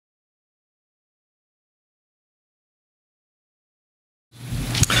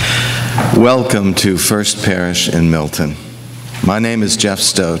Welcome to First Parish in Milton. My name is Jeff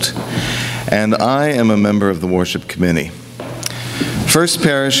Stote, and I am a member of the Worship Committee. First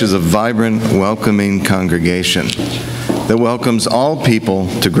Parish is a vibrant, welcoming congregation that welcomes all people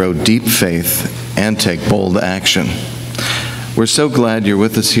to grow deep faith and take bold action. We're so glad you're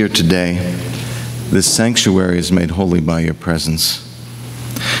with us here today. This sanctuary is made holy by your presence.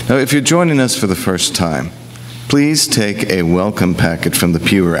 Now, if you're joining us for the first time, please take a welcome packet from the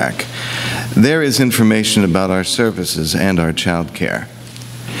pew rack. There is information about our services and our child care.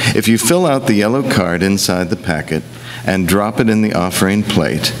 If you fill out the yellow card inside the packet and drop it in the offering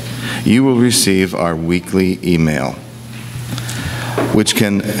plate, you will receive our weekly email, which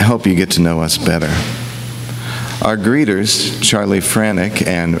can help you get to know us better. Our greeters, Charlie Franick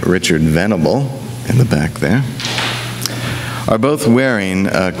and Richard Venable, in the back there, are both wearing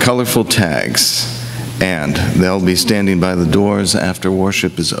colorful tags, and they'll be standing by the doors after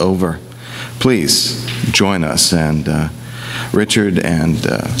worship is over. Please join us, and Richard and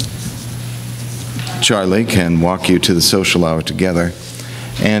Charlie can walk you to the social hour together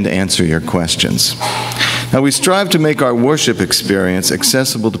and answer your questions. Now, we strive to make our worship experience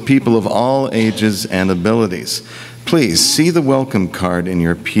accessible to people of all ages and abilities. Please see the welcome card in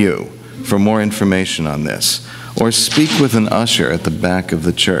your pew for more information on this, or speak with an usher at the back of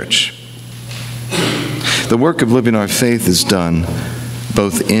the church. The work of living our faith is done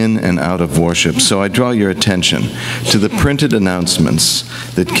both in and out of worship, so I draw your attention to the printed announcements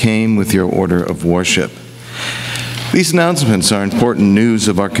that came with your order of worship. These announcements are important news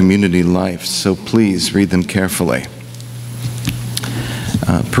of our community life, so please read them carefully.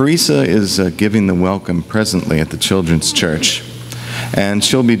 Parisa is giving the welcome presently at the Children's Church, and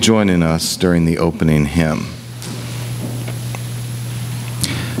she'll be joining us during the opening hymn.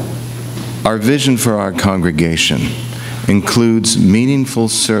 Our vision for our congregation includes meaningful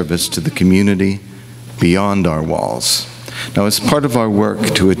service to the community beyond our walls. Now, as part of our work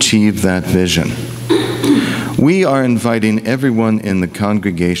to achieve that vision, we are inviting everyone in the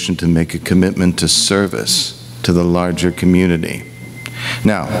congregation to make a commitment to service to the larger community.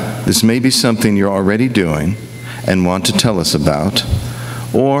 Now, this may be something you're already doing and want to tell us about,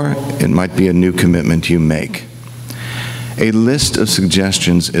 or it might be a new commitment you make. A list of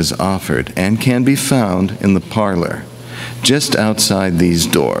suggestions is offered and can be found in the parlor just outside these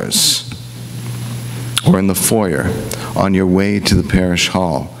doors, or in the foyer on your way to the parish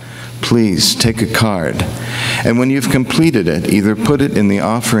hall. Please take a card, and when you've completed it, either put it in the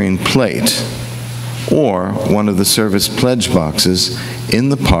offering plate or one of the service pledge boxes in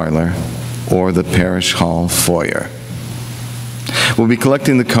the parlor or the parish hall foyer. We'll be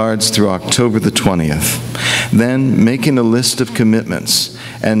collecting the cards through October the 20th, then making a list of commitments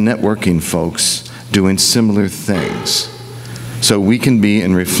and networking folks doing similar things, so we can be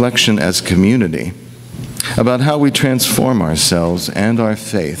in reflection as a community about how we transform ourselves and our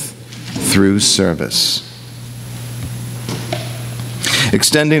faith through service.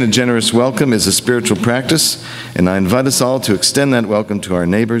 Extending a generous welcome is a spiritual practice, and I invite us all to extend that welcome to our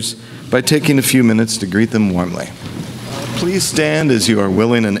neighbors by taking a few minutes to greet them warmly. Please stand as you are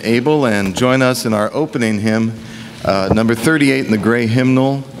willing and able and join us in our opening hymn, number 38 in the gray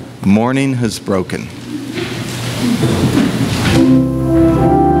hymnal, Morning Has Broken.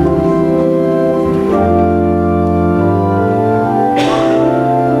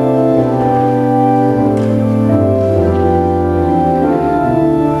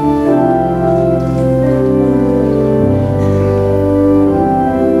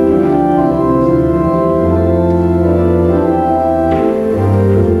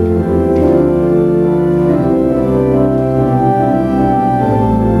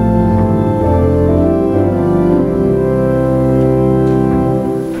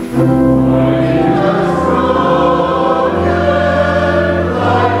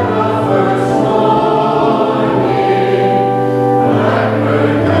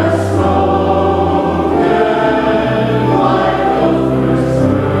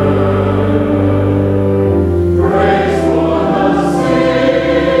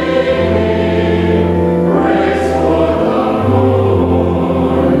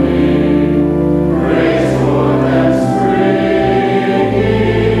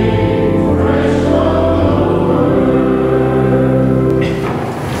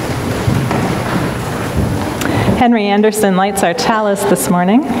 Henry Anderson lights our chalice this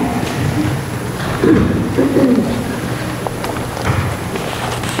morning.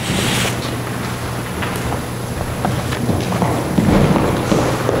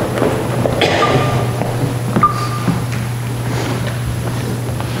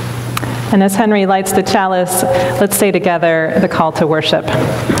 And as Henry lights the chalice, let's say together the call to worship.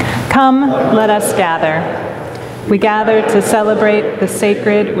 Come, let us gather. We gather to celebrate the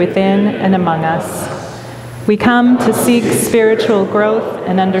sacred within and among us. We come to seek spiritual growth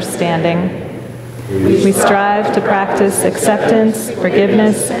and understanding. We strive to practice acceptance,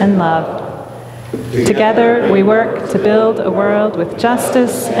 forgiveness, and love. Together, we work to build a world with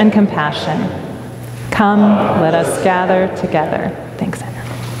justice and compassion. Come, let us gather together. Thanks, Andrew.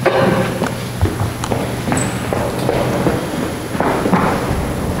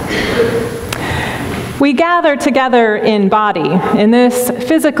 We gather together in body, in this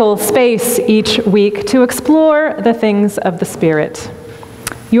physical space each week to explore the things of the Spirit.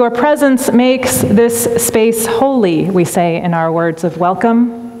 Your presence makes this space holy, we say in our words of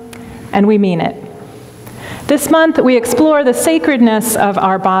welcome, and we mean it. This month, we explore the sacredness of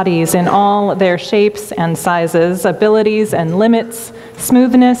our bodies in all their shapes and sizes, abilities and limits,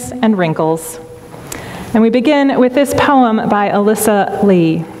 smoothness and wrinkles. And we begin with this poem by Alyssa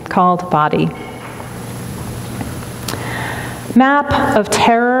Lee called Body. Map of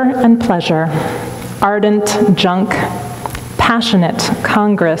terror and pleasure, ardent junk, passionate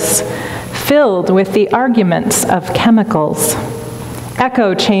congress, filled with the arguments of chemicals,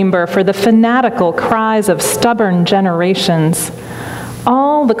 echo chamber for the fanatical cries of stubborn generations,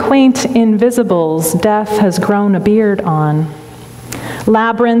 all the quaint invisibles death has grown a beard on,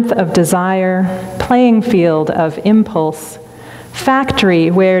 labyrinth of desire, playing field of impulse,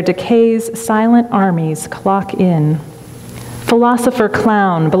 factory where decay's silent armies clock in, philosopher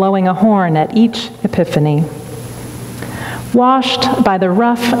clown blowing a horn at each epiphany. Washed by the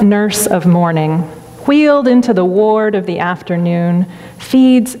rough nurse of morning, wheeled into the ward of the afternoon,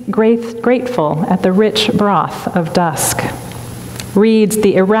 feeds grateful at the rich broth of dusk, reads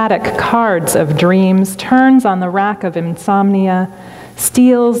the erratic cards of dreams, turns on the rack of insomnia,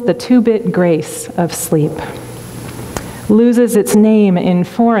 steals the two-bit grace of sleep, loses its name in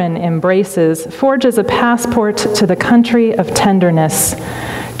foreign embraces, forges a passport to the country of tenderness,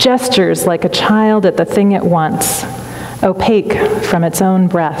 gestures like a child at the thing it wants, opaque from its own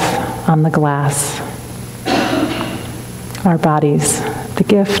breath on the glass. Our bodies, the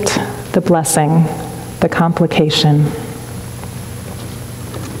gift, the blessing, the complication.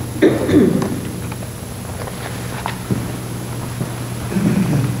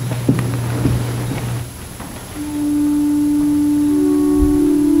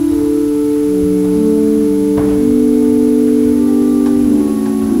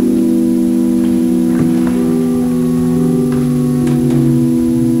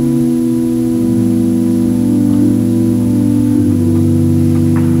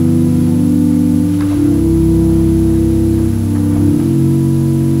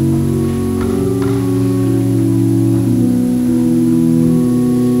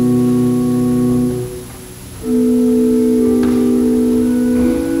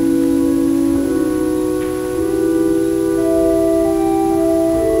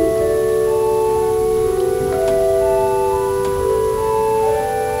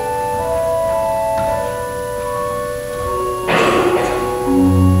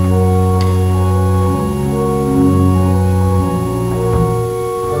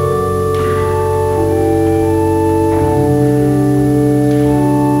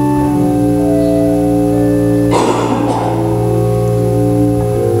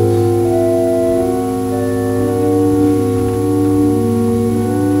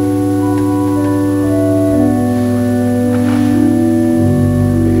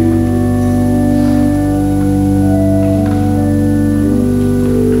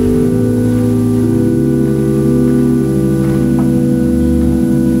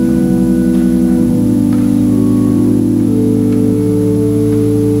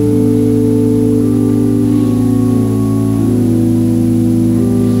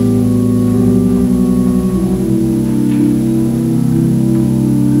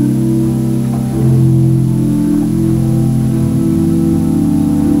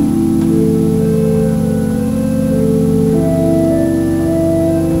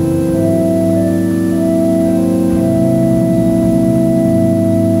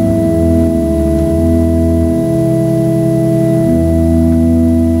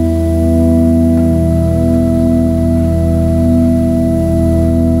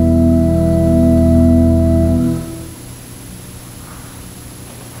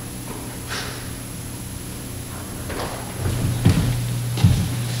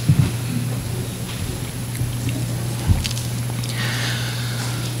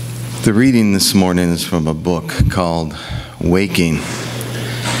 The reading this morning is from a book called Waking,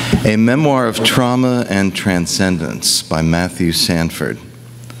 a memoir of trauma and transcendence by Matthew Sanford.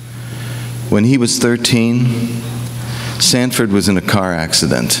 When he was 13, Sanford was in a car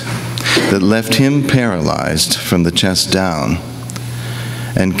accident. that left him paralyzed from the chest down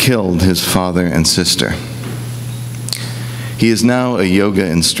and killed his father and sister. He is now a yoga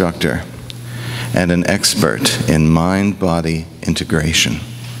instructor and an expert in mind-body integration.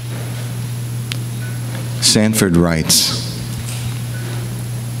 Sanford writes,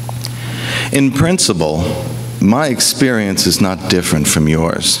 "In principle, my experience is not different from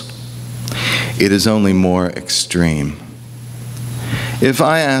yours. It is only more extreme. If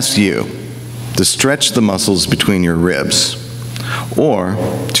I asked you to stretch the muscles between your ribs or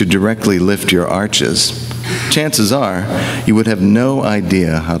to directly lift your arches, chances are you would have no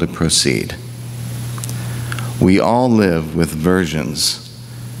idea how to proceed. We all live with versions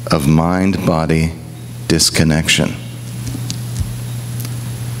of mind-body disconnection.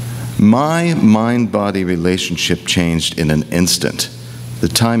 My mind-body relationship changed in an instant, the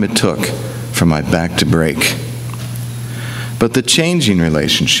time it took for my back to break. But the changing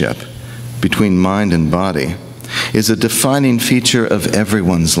relationship between mind and body is a defining feature of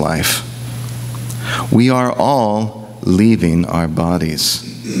everyone's life. We are all leaving our bodies.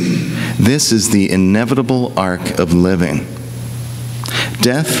 This is the inevitable arc of living.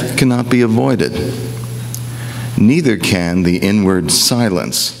 Death cannot be avoided. Neither can the inward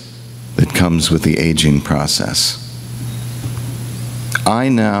silence that comes with the aging process. I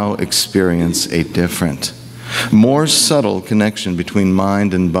now experience a different, more subtle connection between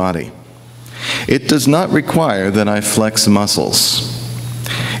mind and body. It does not require that I flex muscles.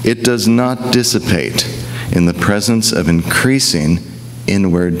 It does not dissipate in the presence of increasing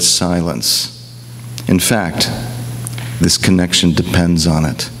inward silence. In fact, this connection depends on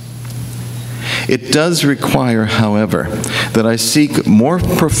it. It does require, however, that I seek more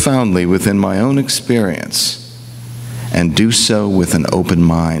profoundly within my own experience and do so with an open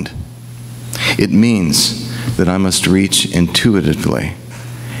mind. It means that I must reach intuitively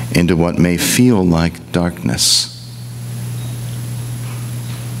into what may feel like darkness.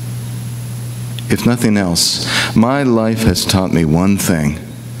 If nothing else, my life has taught me one thing.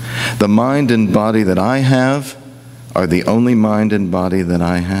 The mind and body that I have are the only mind and body that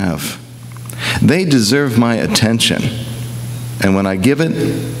I have. They deserve my attention, and when I give it,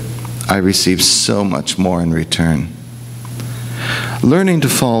 I receive so much more in return. Learning to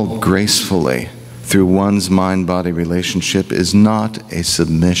fall gracefully through one's mind-body relationship is not a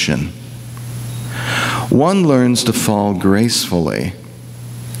submission. One learns to fall gracefully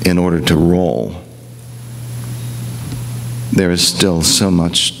in order to roll. There is still so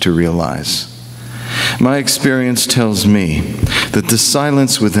much to realize. My experience tells me that the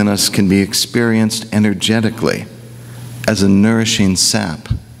silence within us can be experienced energetically as a nourishing sap.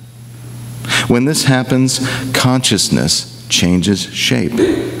 When this happens, consciousness changes shape.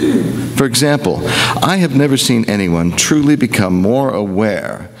 For example, I have never seen anyone truly become more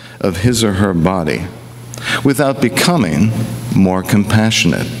aware of his or her body without becoming more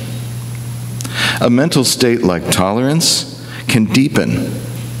compassionate. A mental state like tolerance can deepen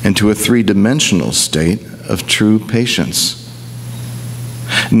into a three-dimensional state of true patience.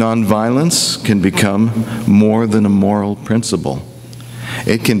 Nonviolence can become more than a moral principle.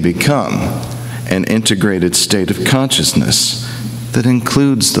 It can become an integrated state of consciousness that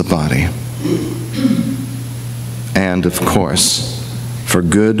includes the body. And, of course, for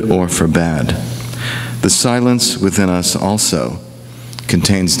good or for bad, the silence within us also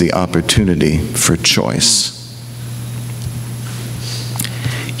contains the opportunity for choice.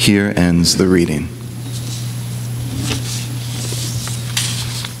 Here ends the reading.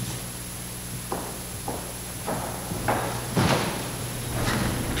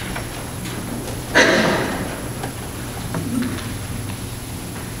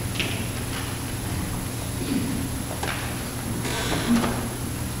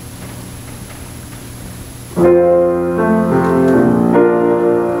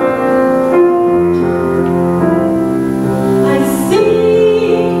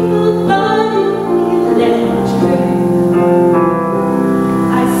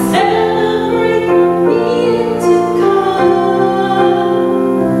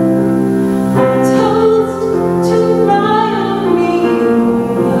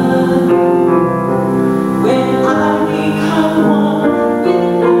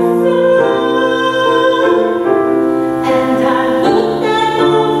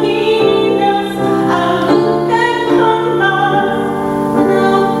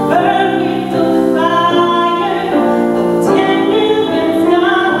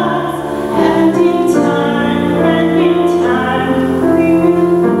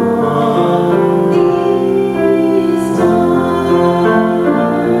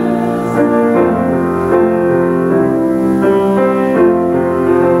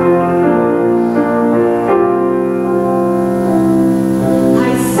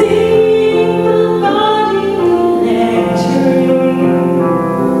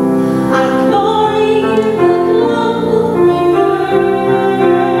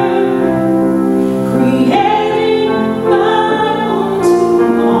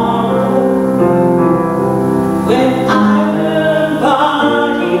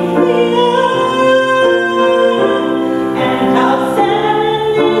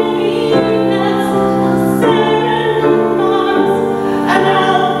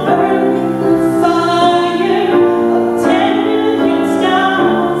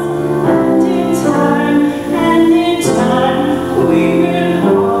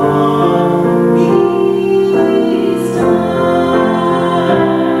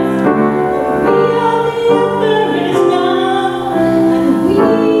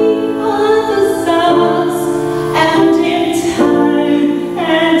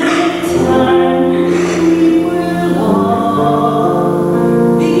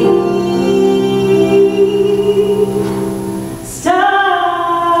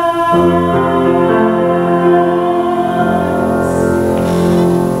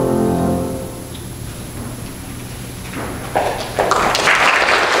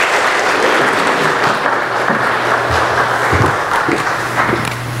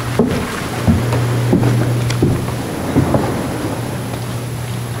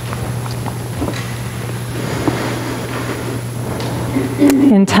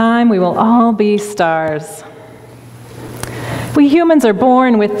 In time, we will all be stars. We humans are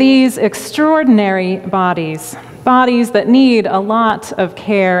born with these extraordinary bodies, bodies that need a lot of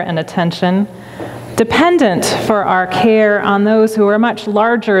care and attention, dependent for our care on those who are much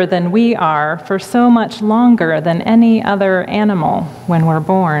larger than we are for so much longer than any other animal when we're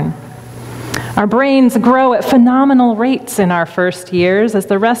born. Our brains grow at phenomenal rates in our first years as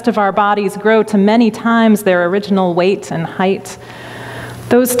the rest of our bodies grow to many times their original weight and height.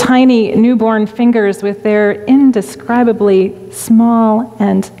 Those tiny newborn fingers with their indescribably small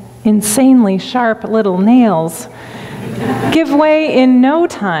and insanely sharp little nails give way in no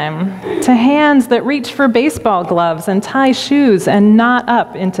time to hands that reach for baseball gloves and tie shoes and knot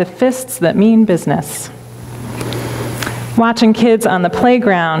up into fists that mean business. Watching kids on the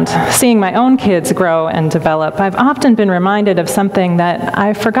playground, seeing my own kids grow and develop, I've often been reminded of something that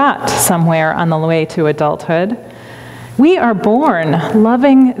I forgot somewhere on the way to adulthood. We are born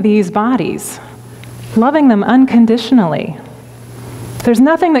loving these bodies, loving them unconditionally. There's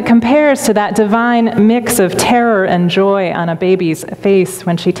nothing that compares to that divine mix of terror and joy on a baby's face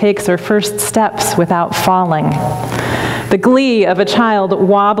when she takes her first steps without falling. The glee of a child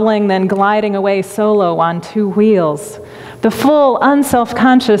wobbling, then gliding away solo on two wheels. The full,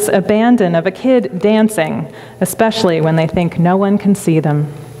 unself-conscious abandon of a kid dancing, especially when they think no one can see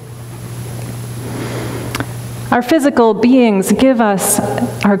them. Our physical beings give us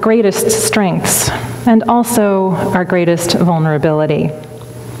our greatest strengths and also our greatest vulnerability.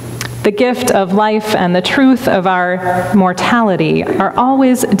 The gift of life and the truth of our mortality are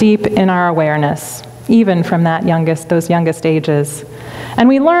always deep in our awareness, even from those youngest ages. And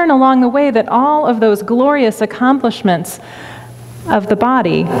we learn along the way that all of those glorious accomplishments of the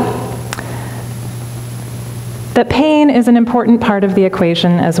body, that pain is an important part of the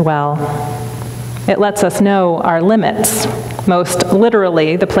equation as well. It lets us know our limits, most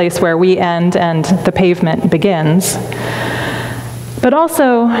literally the place where we end and the pavement begins. But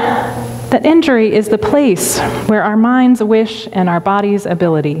also that injury is the place where our mind's wish and our body's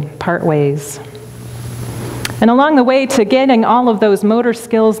ability part ways. And along the way to getting all of those motor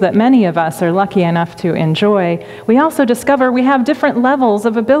skills that many of us are lucky enough to enjoy, we also discover we have different levels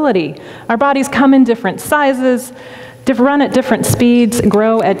of ability. Our bodies come in different sizes, run at different speeds,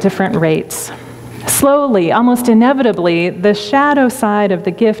 grow at different rates. Slowly, almost inevitably, the shadow side of the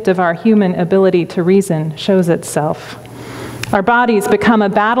gift of our human ability to reason shows itself. Our bodies become a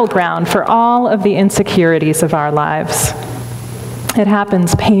battleground for all of the insecurities of our lives. It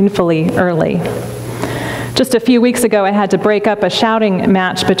happens painfully early. Just a few weeks ago, I had to break up a shouting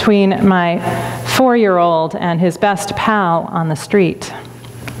match between my 4-year-old and his best pal on the street.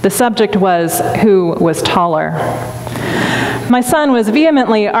 The subject was who was taller. My son was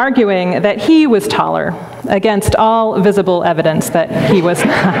vehemently arguing that he was taller, against all visible evidence that he was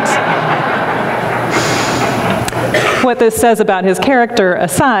not. What this says about his character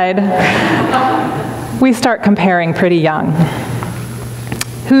aside, we start comparing pretty young.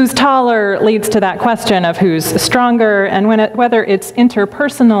 Who's taller leads to that question of who's stronger, and whether it's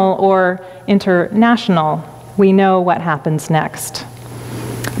interpersonal or international, we know what happens next.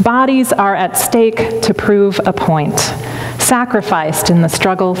 Bodies are at stake to prove a point, sacrificed in the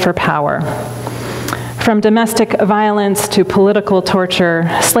struggle for power. From domestic violence to political torture,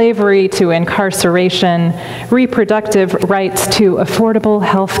 slavery to incarceration, reproductive rights to affordable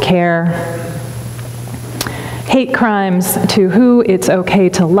health care, hate crimes to who it's okay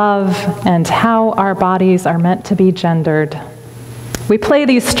to love, and how our bodies are meant to be gendered. We play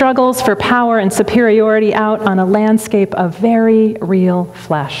these struggles for power and superiority out on a landscape of very real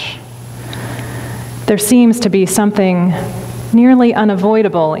flesh. There seems to be something nearly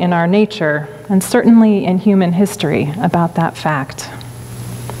unavoidable in our nature, and certainly in human history, about that fact.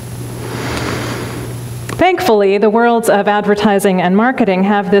 Thankfully, the worlds of advertising and marketing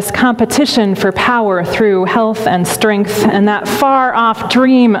have this competition for power through health and strength and that far-off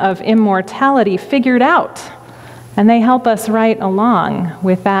dream of immortality figured out. And they help us right along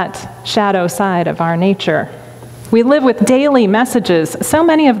with that shadow side of our nature. We live with daily messages, so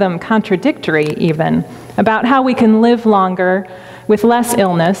many of them contradictory even, about how we can live longer with less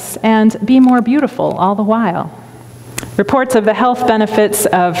illness and be more beautiful all the while. Reports of the health benefits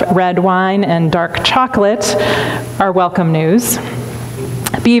of red wine and dark chocolate are welcome news.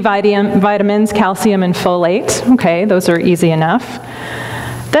 B vitamins, calcium, and folate. Okay, those are easy enough.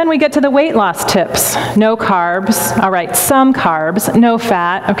 Then we get to the weight loss tips. No carbs. All right, some carbs. No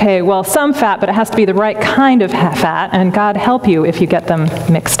fat. Okay, well, some fat, but it has to be the right kind of fat, and God help you if you get them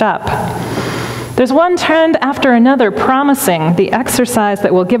mixed up. There's one trend after another promising the exercise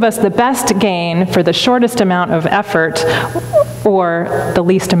that will give us the best gain for the shortest amount of effort or the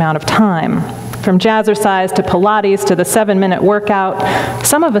least amount of time. From jazzercise to Pilates to the 7-minute workout,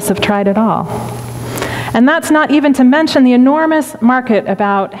 some of us have tried it all. And that's not even to mention the enormous market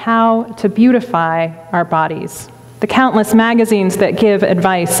about how to beautify our bodies. The countless magazines that give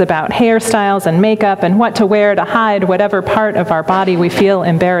advice about hairstyles and makeup and what to wear to hide whatever part of our body we feel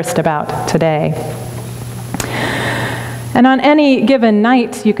embarrassed about today. And on any given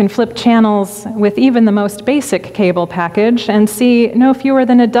night, you can flip channels with even the most basic cable package and see no fewer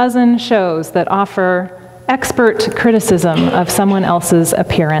than a dozen shows that offer expert criticism of someone else's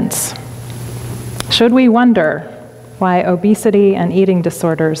appearance. Should we wonder why obesity and eating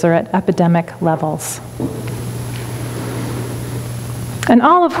disorders are at epidemic levels? And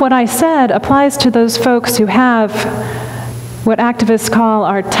all of what I said applies to those folks who have what activists call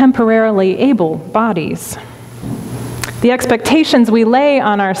our temporarily able bodies. The expectations we lay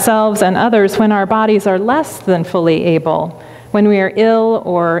on ourselves and others when our bodies are less than fully able, when we are ill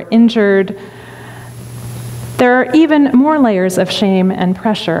or injured, there are even more layers of shame and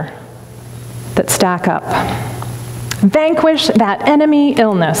pressure that stack up. Vanquish that enemy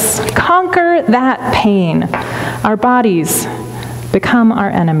illness. Conquer that pain. Our bodies become our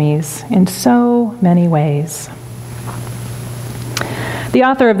enemies in so many ways. The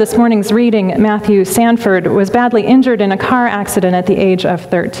author of this morning's reading, Matthew Sanford, was badly injured in a car accident at the age of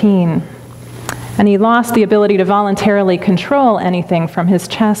 13, and he lost the ability to voluntarily control anything from his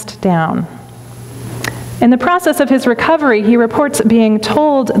chest down. In the process of his recovery, he reports being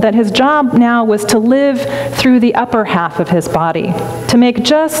told that his job now was to live through the upper half of his body, to make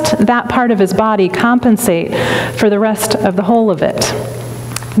just that part of his body compensate for the rest of the whole of it,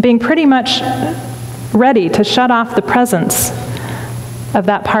 being pretty much ready to shut off the presence of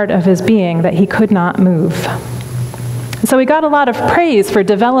that part of his being that he could not move. So he got a lot of praise for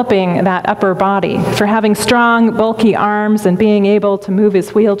developing that upper body, for having strong, bulky arms and being able to move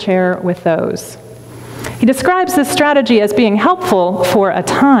his wheelchair with those. He describes this strategy as being helpful for a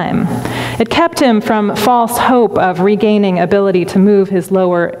time. It kept him from false hope of regaining ability to move his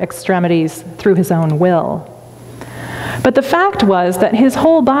lower extremities through his own will. But the fact was that his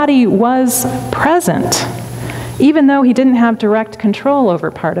whole body was present, even though he didn't have direct control over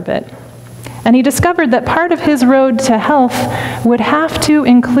part of it. And he discovered that part of his road to health would have to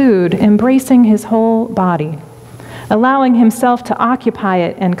include embracing his whole body, allowing himself to occupy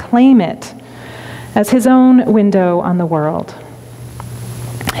it and claim it as his own window on the world.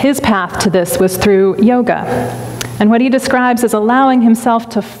 His path to this was through yoga, and what he describes as allowing himself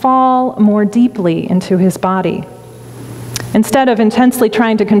to fall more deeply into his body. Instead of intensely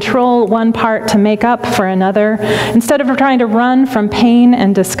trying to control one part to make up for another, instead of trying to run from pain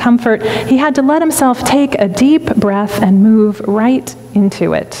and discomfort, he had to let himself take a deep breath and move right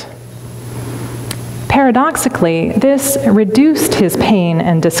into it. Paradoxically, this reduced his pain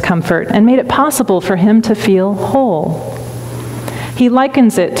and discomfort and made it possible for him to feel whole. He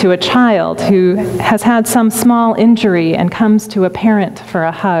likens it to a child who has had some small injury and comes to a parent for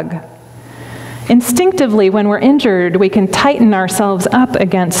a hug. Instinctively, when we're injured, we can tighten ourselves up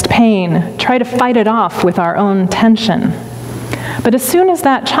against pain, try to fight it off with our own tension. But as soon as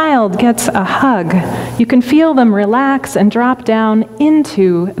that child gets a hug, you can feel them relax and drop down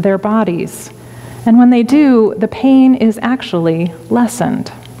into their bodies. And when they do, the pain is actually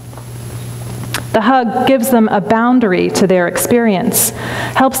lessened. The hug gives them a boundary to their experience,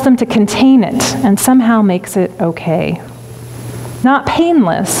 helps them to contain it, and somehow makes it okay. Not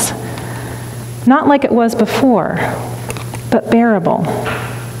painless, not like it was before, but bearable.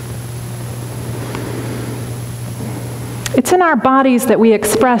 It's in our bodies that we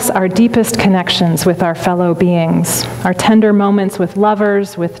express our deepest connections with our fellow beings, our tender moments with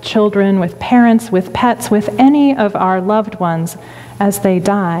lovers, with children, with parents, with pets, with any of our loved ones as they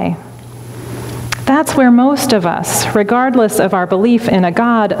die. That's where most of us, regardless of our belief in a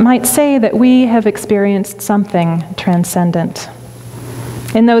God, might say that we have experienced something transcendent.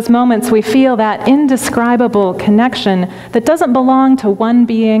 In those moments, we feel that indescribable connection that doesn't belong to one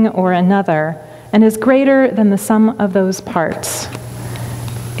being or another, and is greater than the sum of those parts.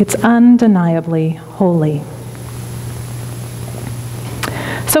 It's undeniably holy.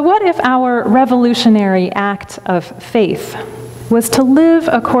 So what if our revolutionary act of faith was to live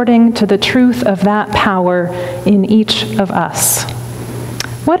according to the truth of that power in each of us?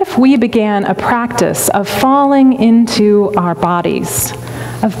 What if we began a practice of falling into our bodies,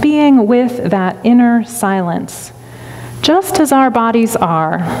 of being with that inner silence, just as our bodies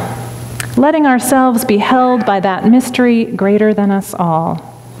are, letting ourselves be held by that mystery greater than us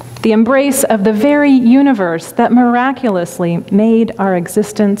all, the embrace of the very universe that miraculously made our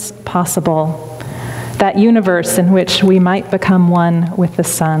existence possible, that universe in which we might become one with the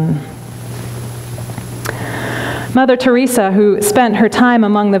sun. Mother Teresa, who spent her time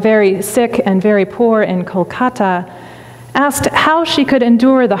among the very sick and very poor in Kolkata, asked how she could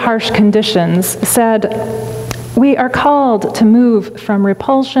endure the harsh conditions, said, "We are called to move from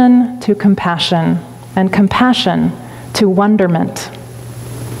repulsion to compassion, and compassion to wonderment.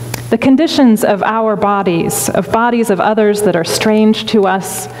 The conditions of our bodies of others that are strange to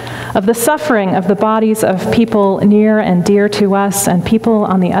us, of the suffering of the bodies of people near and dear to us and people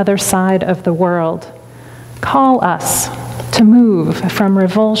on the other side of the world, call us to move from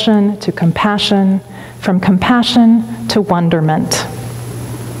revulsion to compassion, from compassion to wonderment.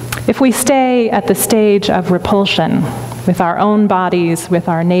 If we stay at the stage of repulsion with our own bodies, with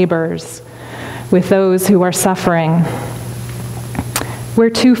our neighbors, with those who are suffering, we're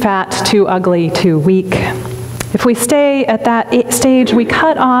too fat, too ugly, too weak. If we stay at that stage, we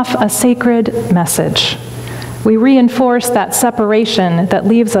cut off a sacred message. We reinforce that separation that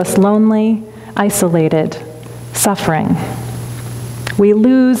leaves us lonely, isolated, suffering. We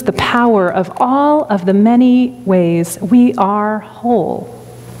lose the power of all of the many ways we are whole.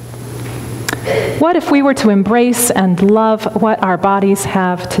 What if we were to embrace and love what our bodies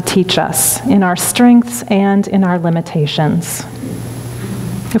have to teach us in our strengths and in our limitations?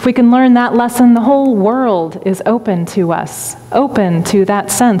 If we can learn that lesson, the whole world is open to us, open to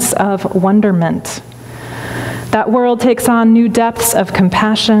that sense of wonderment. That world takes on new depths of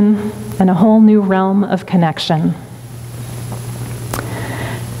compassion and a whole new realm of connection.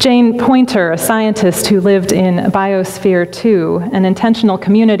 Jane Poynter, a scientist who lived in Biosphere 2, an intentional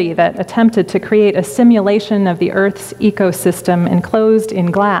community that attempted to create a simulation of the Earth's ecosystem enclosed in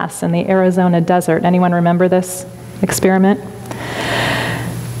glass in the Arizona desert. Anyone remember this experiment?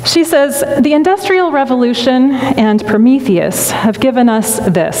 She says, the Industrial Revolution and Prometheus have given us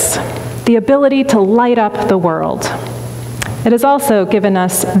this, the ability to light up the world. It has also given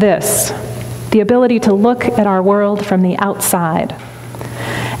us this, the ability to look at our world from the outside.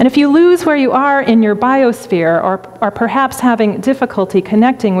 And if you lose where you are in your biosphere, or are perhaps having difficulty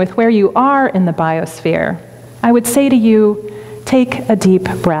connecting with where you are in the biosphere, I would say to you, take a deep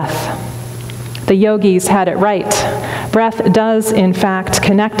breath. The yogis had it right. Breath does, in fact,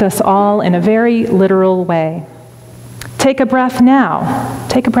 connect us all in a very literal way. Take a breath now.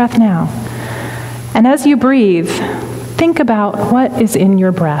 Take a breath now. And as you breathe, think about what is in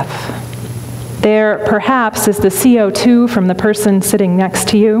your breath. There, perhaps, is the CO2 from the person sitting next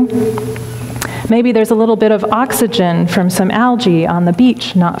to you. Maybe there's a little bit of oxygen from some algae on the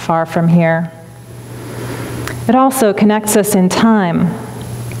beach not far from here. It also connects us in time.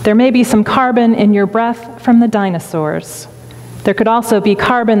 There may be some carbon in your breath from the dinosaurs. There could also be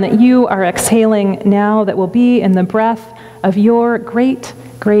carbon that you are exhaling now that will be in the breath of your great,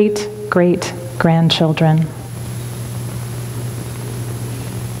 great, great grandchildren.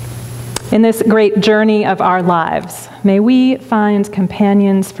 In this great journey of our lives, may we find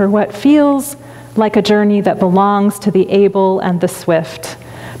companions for what feels like a journey that belongs to the able and the swift,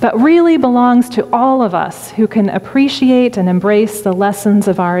 but really belongs to all of us who can appreciate and embrace the lessons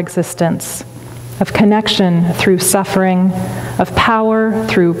of our existence, of connection through suffering, of power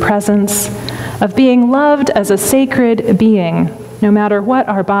through presence, of being loved as a sacred being, no matter what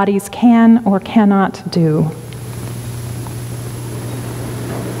our bodies can or cannot do.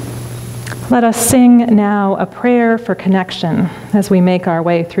 Let us sing now a prayer for connection as we make our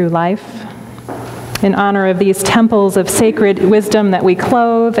way through life, in honor of these temples of sacred wisdom that we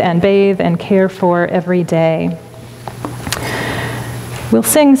clothe and bathe and care for every day. We'll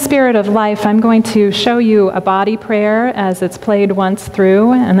sing Spirit of Life. I'm going to show you a body prayer as it's played once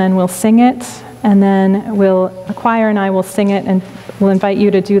through, and then we'll sing it, and then the choir and I will sing it, and we'll invite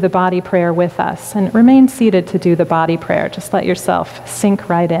you to do the body prayer with us. And remain seated to do the body prayer. Just let yourself sink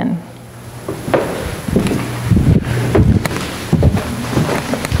right in.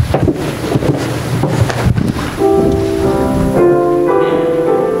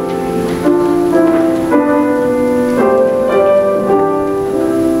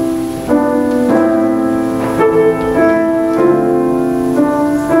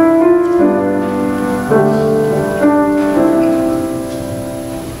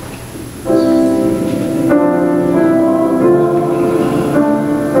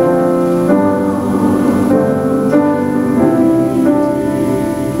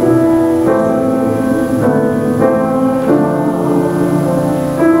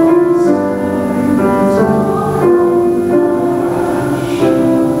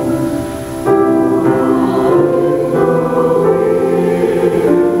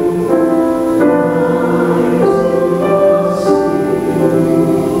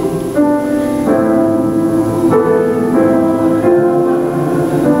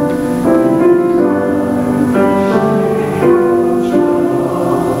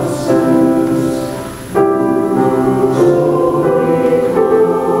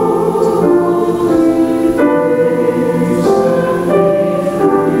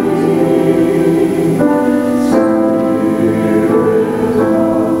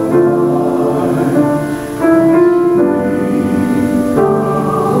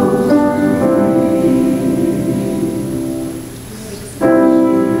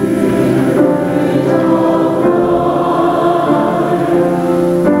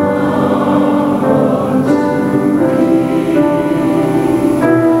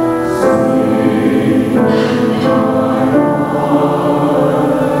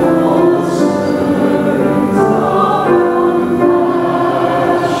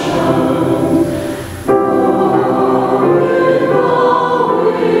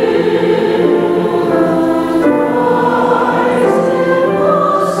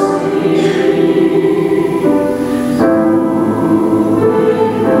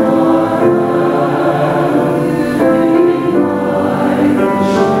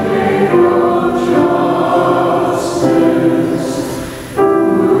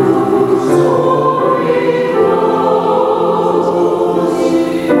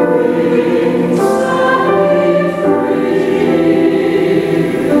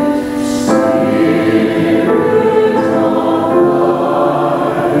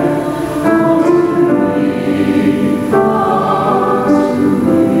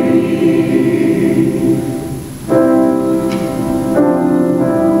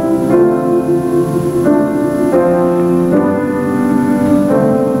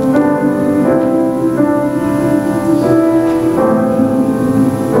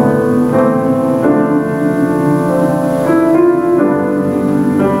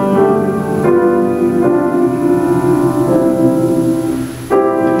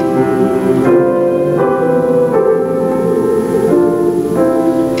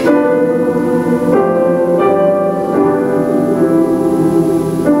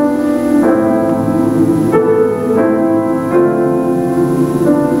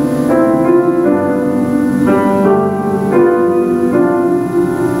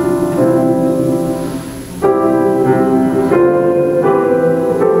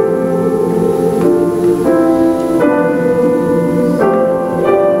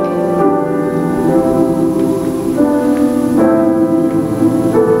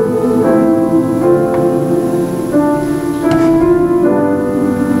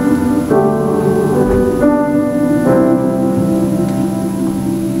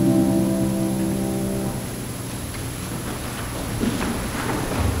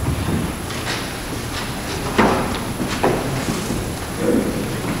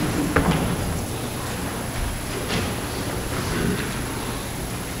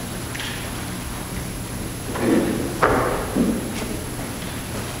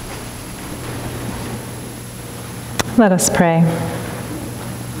 Let us pray.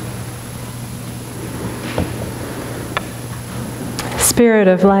 Spirit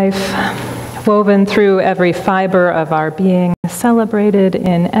of life, woven through every fiber of our being, celebrated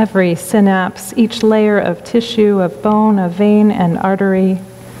in every synapse, each layer of tissue, of bone, of vein, and artery,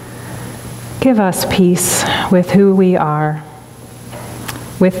 give us peace with who we are,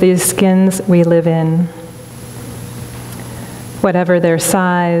 with these skins we live in, whatever their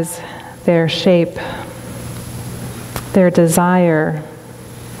size, their shape, their desire,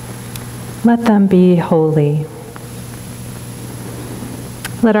 let them be holy.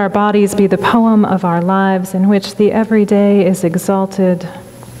 Let our bodies be the poem of our lives in which the everyday is exalted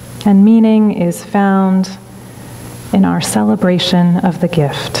and meaning is found in our celebration of the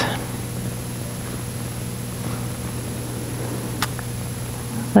gift.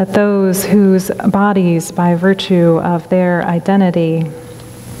 Let those whose bodies, by virtue of their identity,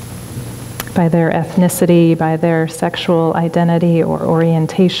 by their ethnicity, by their sexual identity or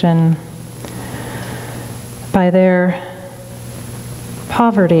orientation, by their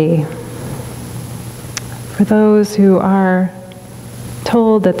poverty, for those who are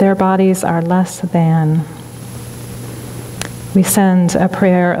told that their bodies are less than, we send a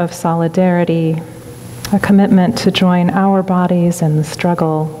prayer of solidarity, a commitment to join our bodies in the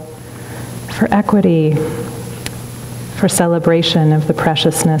struggle for equity, for celebration of the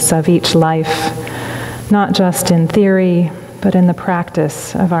preciousness of each life, not just in theory, but in the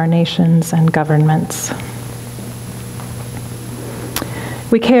practice of our nations and governments.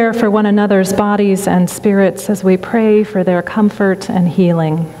 We care for one another's bodies and spirits as we pray for their comfort and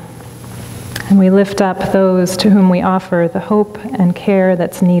healing. And we lift up those to whom we offer the hope and care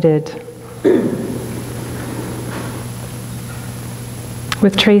that's needed.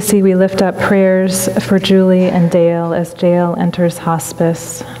 With Tracy, we lift up prayers for Julie and Dale as Dale enters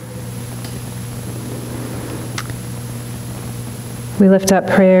hospice. We lift up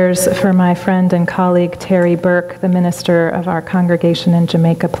prayers for my friend and colleague Terry Burke, the minister of our congregation in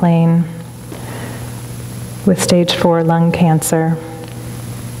Jamaica Plain, with stage 4 lung cancer.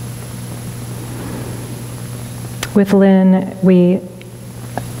 With Lynn, we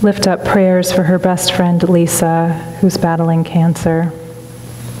lift up prayers for her best friend Lisa, who's battling cancer.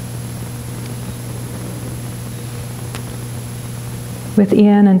 With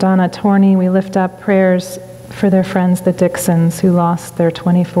Ian and Donna Torney, we lift up prayers for their friends, the Dixons, who lost their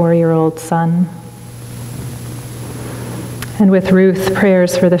 24-year-old son. And with Ruth,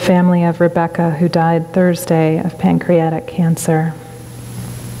 prayers for the family of Rebecca, who died Thursday of pancreatic cancer.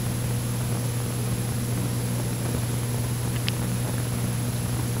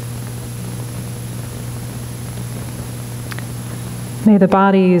 May the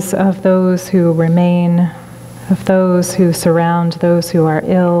bodies of those who remain, of those who surround those who are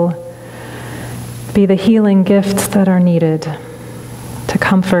ill, be the healing gifts that are needed to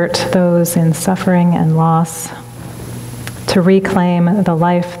comfort those in suffering and loss, to reclaim the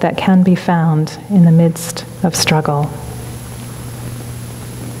life that can be found in the midst of struggle.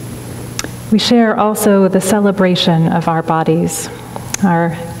 We share also the celebration of our bodies,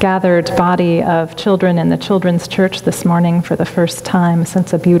 our gathered body of children in the Children's Church this morning for the first time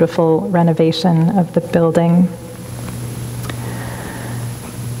since a beautiful renovation of the building.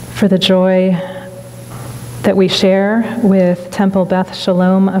 For the joy that we share with Temple Beth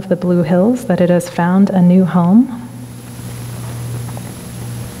Shalom of the Blue Hills, that it has found a new home.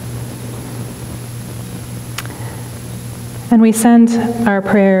 And we send our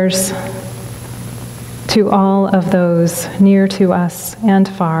prayers to all of those near to us and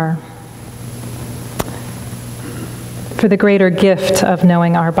far, for the greater gift of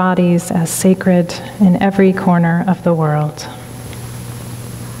knowing our bodies as sacred in every corner of the world.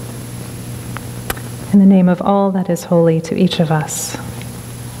 In the name of all that is holy to each of us.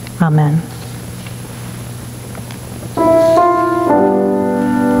 Amen.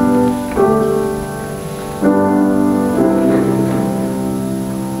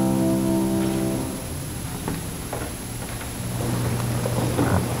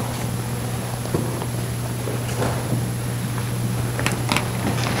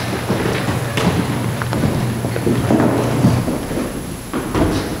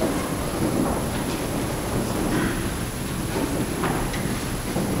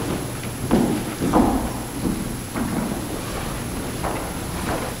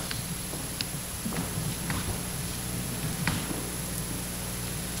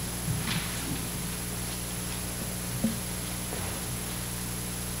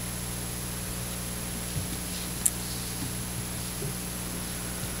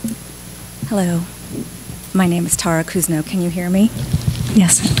 Hello, my name is Tara Kuzno. Can you hear me?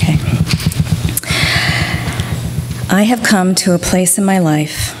 Yes, okay. I have come to a place in my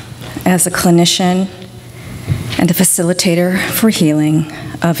life as a clinician and a facilitator for healing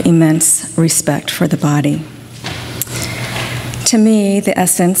of immense respect for the body. To me, the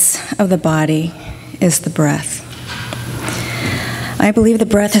essence of the body is the breath. I believe the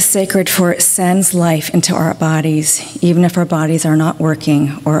breath is sacred, for it sends life into our bodies, even if our bodies are not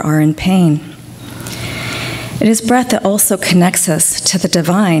working or are in pain. It is breath that also connects us to the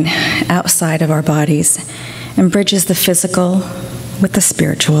divine outside of our bodies and bridges the physical with the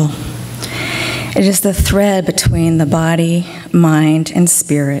spiritual. It is the thread between the body, mind, and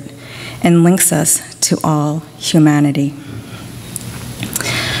spirit, and links us to all humanity.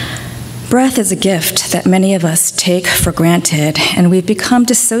 Breath is a gift that many of us take for granted, and we've become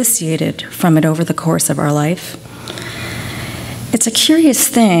dissociated from it over the course of our life. It's a curious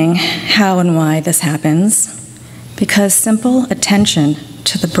thing how and why this happens, because simple attention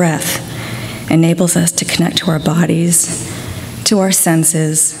to the breath enables us to connect to our bodies, to our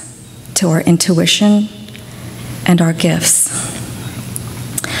senses, to our intuition, and our gifts.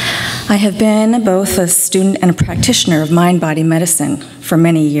 I have been both a student and a practitioner of mind-body medicine for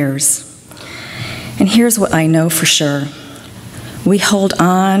many years. And here's what I know for sure. We hold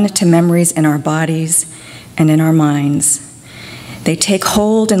on to memories in our bodies and in our minds. They take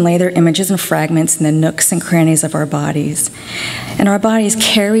hold and lay their images and fragments in the nooks and crannies of our bodies. And our bodies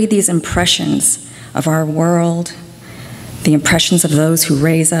carry these impressions of our world, the impressions of those who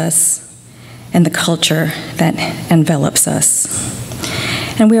raise us, and the culture that envelops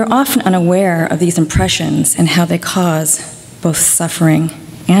us. And we are often unaware of these impressions and how they cause both suffering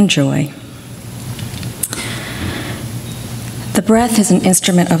and joy. The breath is an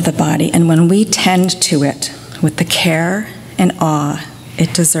instrument of the body, and when we tend to it with the care and awe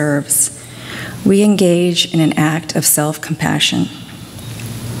it deserves, we engage in an act of self-compassion.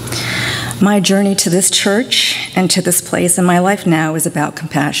 My journey to this church and to this place in my life now is about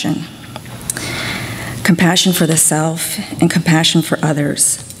compassion. Compassion for the self and compassion for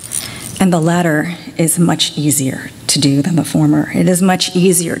others. And the latter is much easier to do than the former. It is much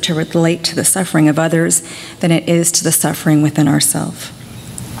easier to relate to the suffering of others than it is to the suffering within ourselves.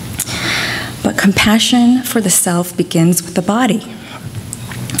 But compassion for the self begins with the body.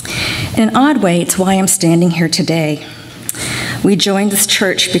 In an odd way, it's why I'm standing here today. We joined this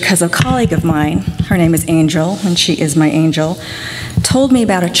church because a colleague of mine, her name is Angel, and she is my angel, told me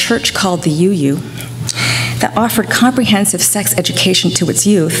about a church called the UU that offered comprehensive sex education to its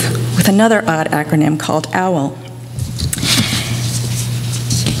youth with another odd acronym called OWL.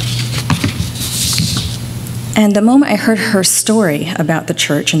 And the moment I heard her story about the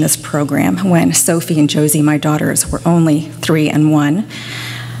church and this program, when Sophie and Josie, my daughters, were only 3 and 1,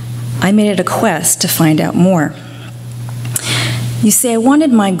 I made it a quest to find out more. You see, I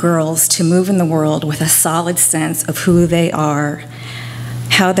wanted my girls to move in the world with a solid sense of who they are,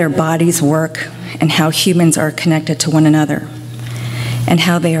 how their bodies work, and how humans are connected to one another, and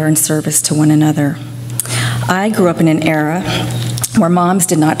how they are in service to one another. I grew up in an era where moms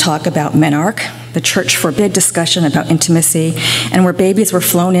did not talk about menarche, the church forbid discussion about intimacy, and where babies were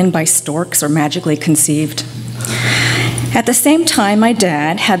flown in by storks or magically conceived. At the same time, my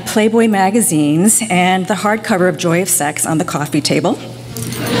dad had Playboy magazines and the hardcover of Joy of Sex on the coffee table.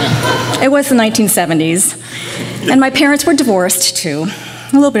 It was the 1970s, and my parents were divorced too,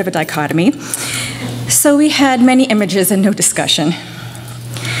 a little bit of a dichotomy. So we had many images and no discussion.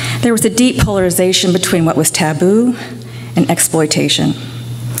 There was a deep polarization between what was taboo and exploitation.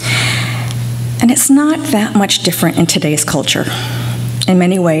 And it's not that much different in today's culture. In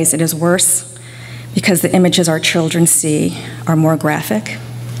many ways, it is worse because the images our children see are more graphic,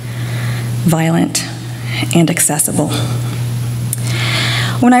 violent, and accessible.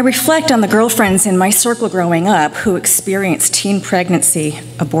 When I reflect on the girlfriends in my circle growing up who experienced teen pregnancy,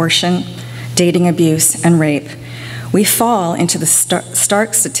 abortion, dating abuse, and rape, we fall into the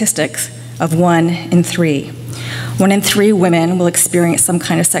stark statistics of 1 in 3. 1 in 3 women will experience some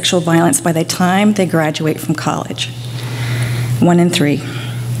kind of sexual violence by the time they graduate from college. 1 in 3.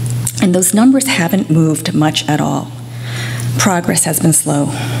 And those numbers haven't moved much at all. Progress has been slow.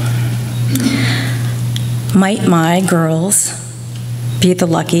 Might my girls be the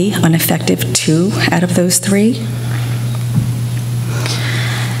lucky, unaffected 2 out of those 3?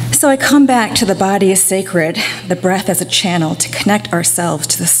 So I come back to the body as sacred, the breath as a channel to connect ourselves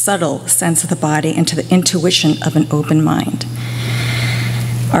to the subtle sense of the body and to the intuition of an open mind.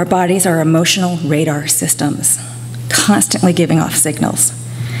 Our bodies are emotional radar systems, constantly giving off signals.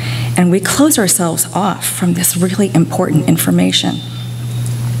 And we close ourselves off from this really important information.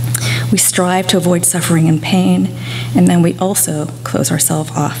 We strive to avoid suffering and pain, and then we also close ourselves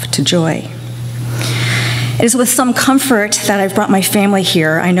off to joy. It is with some comfort that I've brought my family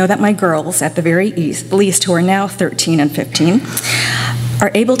here. I know that my girls, at the very least, who are now 13 and 15,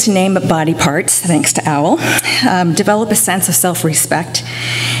 are able to name body parts, thanks to OWL, develop a sense of self-respect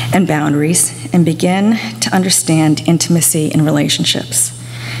and boundaries, and begin to understand intimacy in relationships.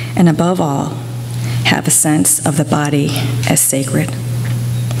 And above all, have a sense of the body as sacred.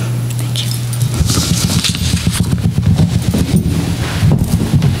 Thank you.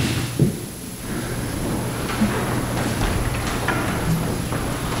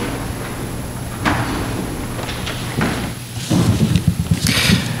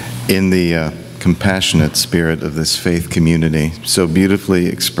 In the compassionate spirit of this faith community, so beautifully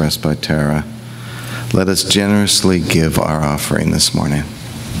expressed by Tara, let us generously give our offering this morning.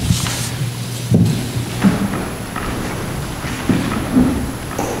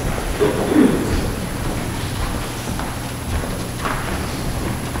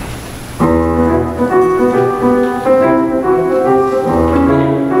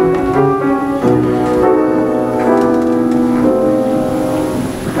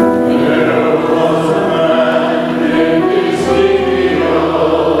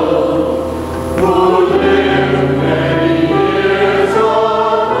 Many years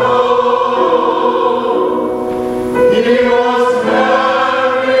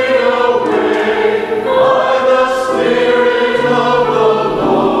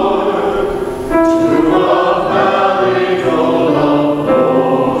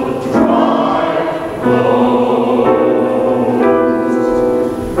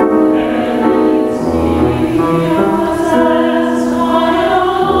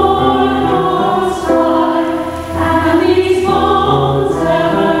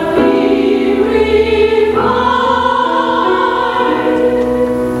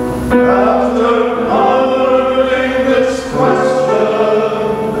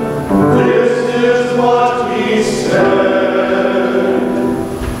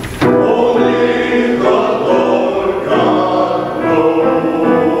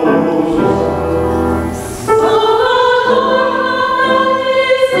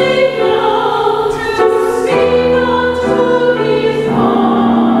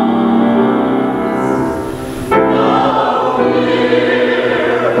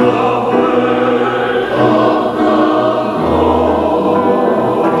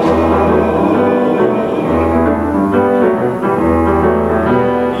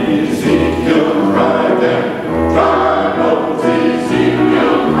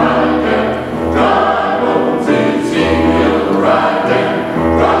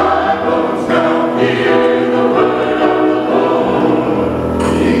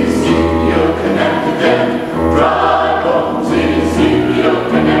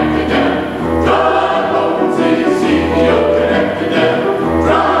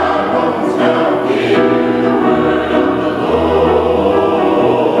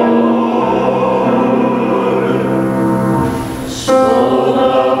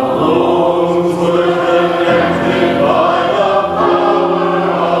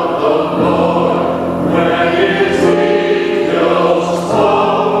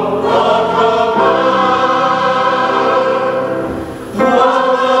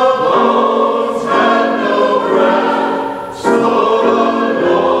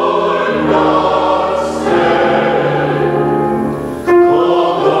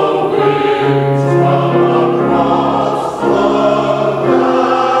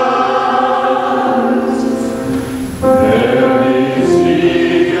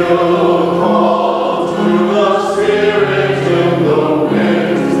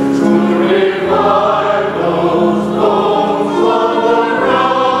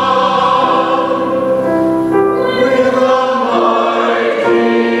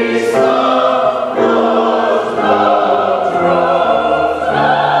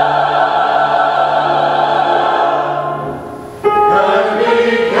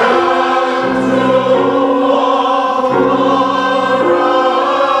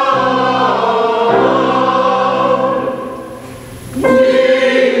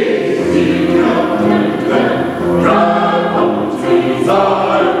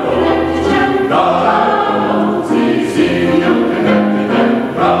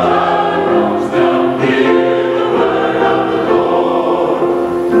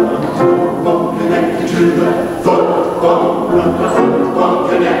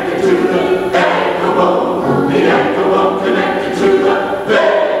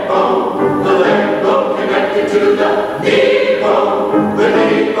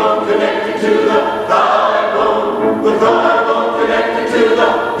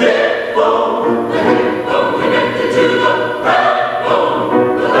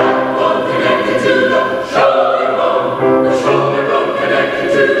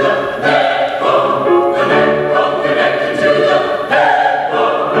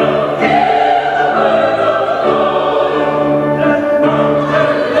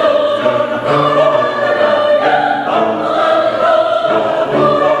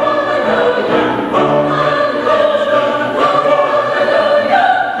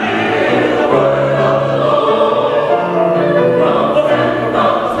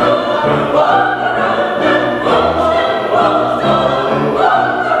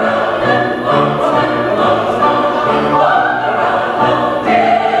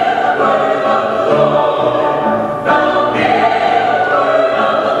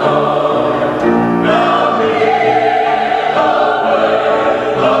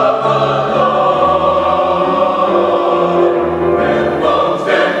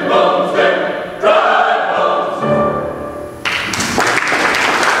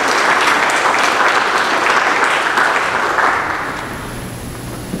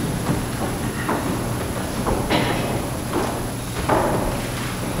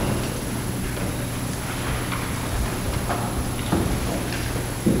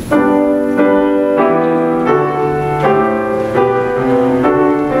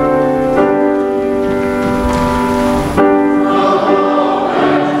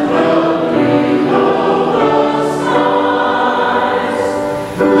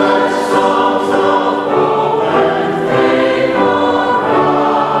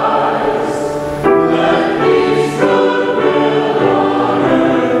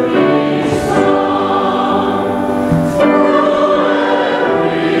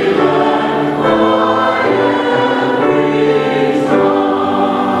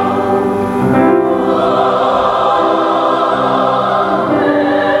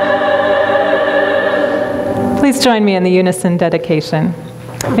Please join me in the unison dedication.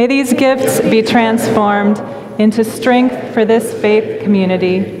 May these gifts be transformed into strength for this faith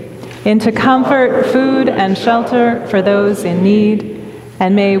community, into comfort, food, and shelter for those in need,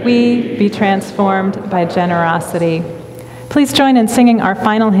 and may we be transformed by generosity. Please join in singing our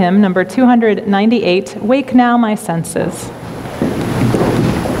final hymn, number 298, Wake Now My Senses.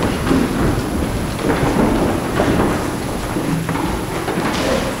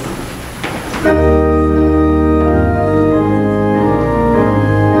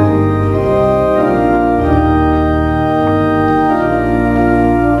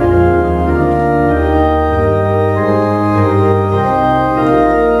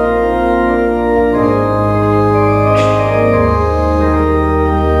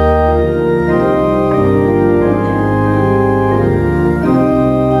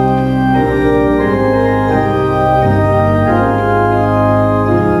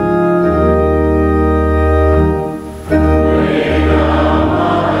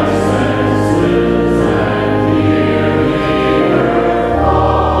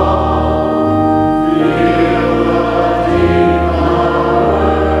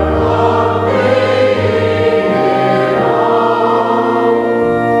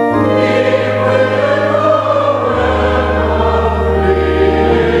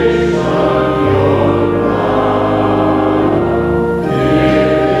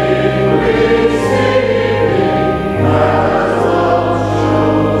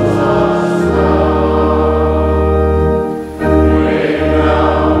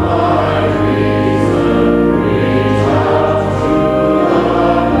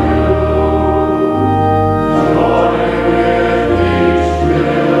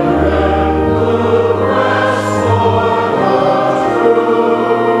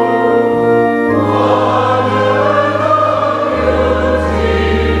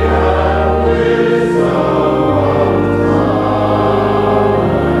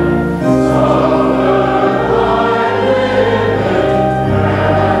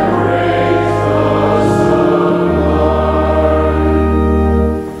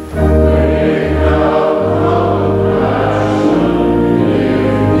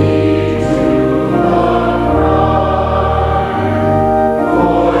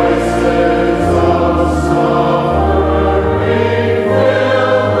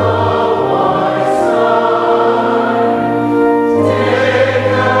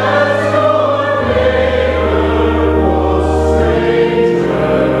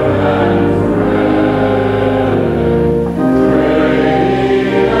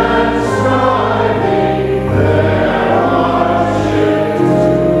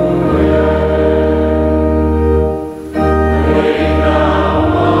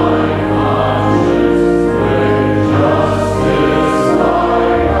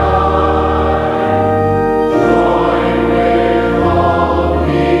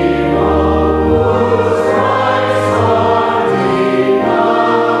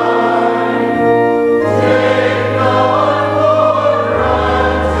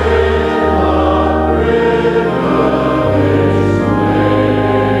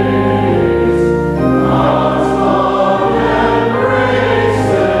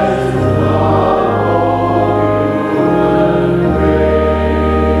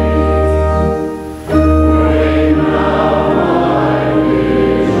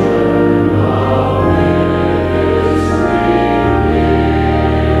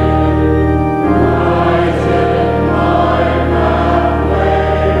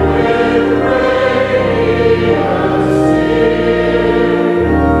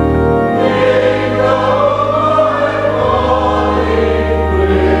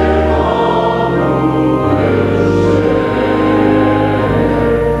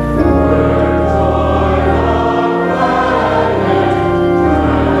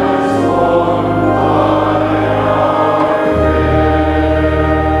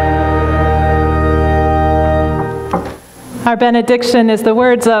 Our benediction is the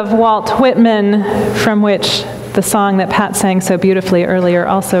words of Walt Whitman, from which the song that Pat sang so beautifully earlier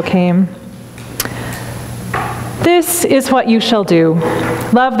also came. This is what you shall do.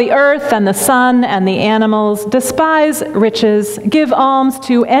 Love the earth and the sun and the animals, despise riches, give alms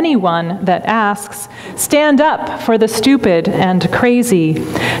to anyone that asks, Stand up for the stupid and crazy.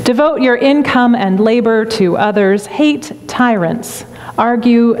 Devote your income and labor to others. Hate tyrants.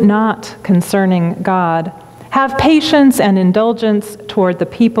 Argue not concerning God. Have patience and indulgence toward the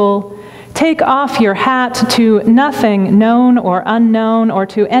people. Take off your hat to nothing known or unknown, or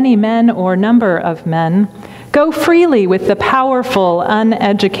to any men or number of men. Go freely with the powerful,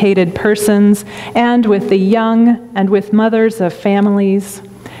 uneducated persons, and with the young, and with mothers of families.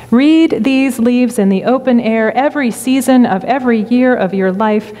 Read these leaves in the open air every season of every year of your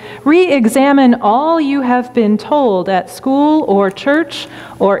life. Re-examine all you have been told at school or church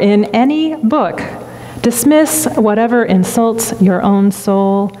or in any book. Dismiss whatever insults your own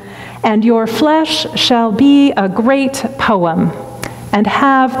soul, and your flesh shall be a great poem, and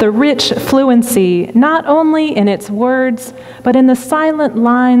have the rich fluency not only in its words, but in the silent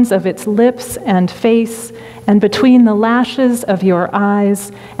lines of its lips and face, and between the lashes of your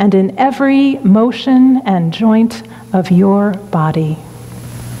eyes, and in every motion and joint of your body.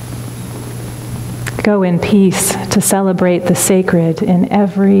 Go in peace to celebrate the sacred in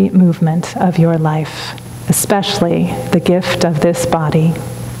every movement of your life, especially the gift of this body.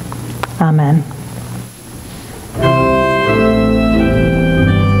 Amen.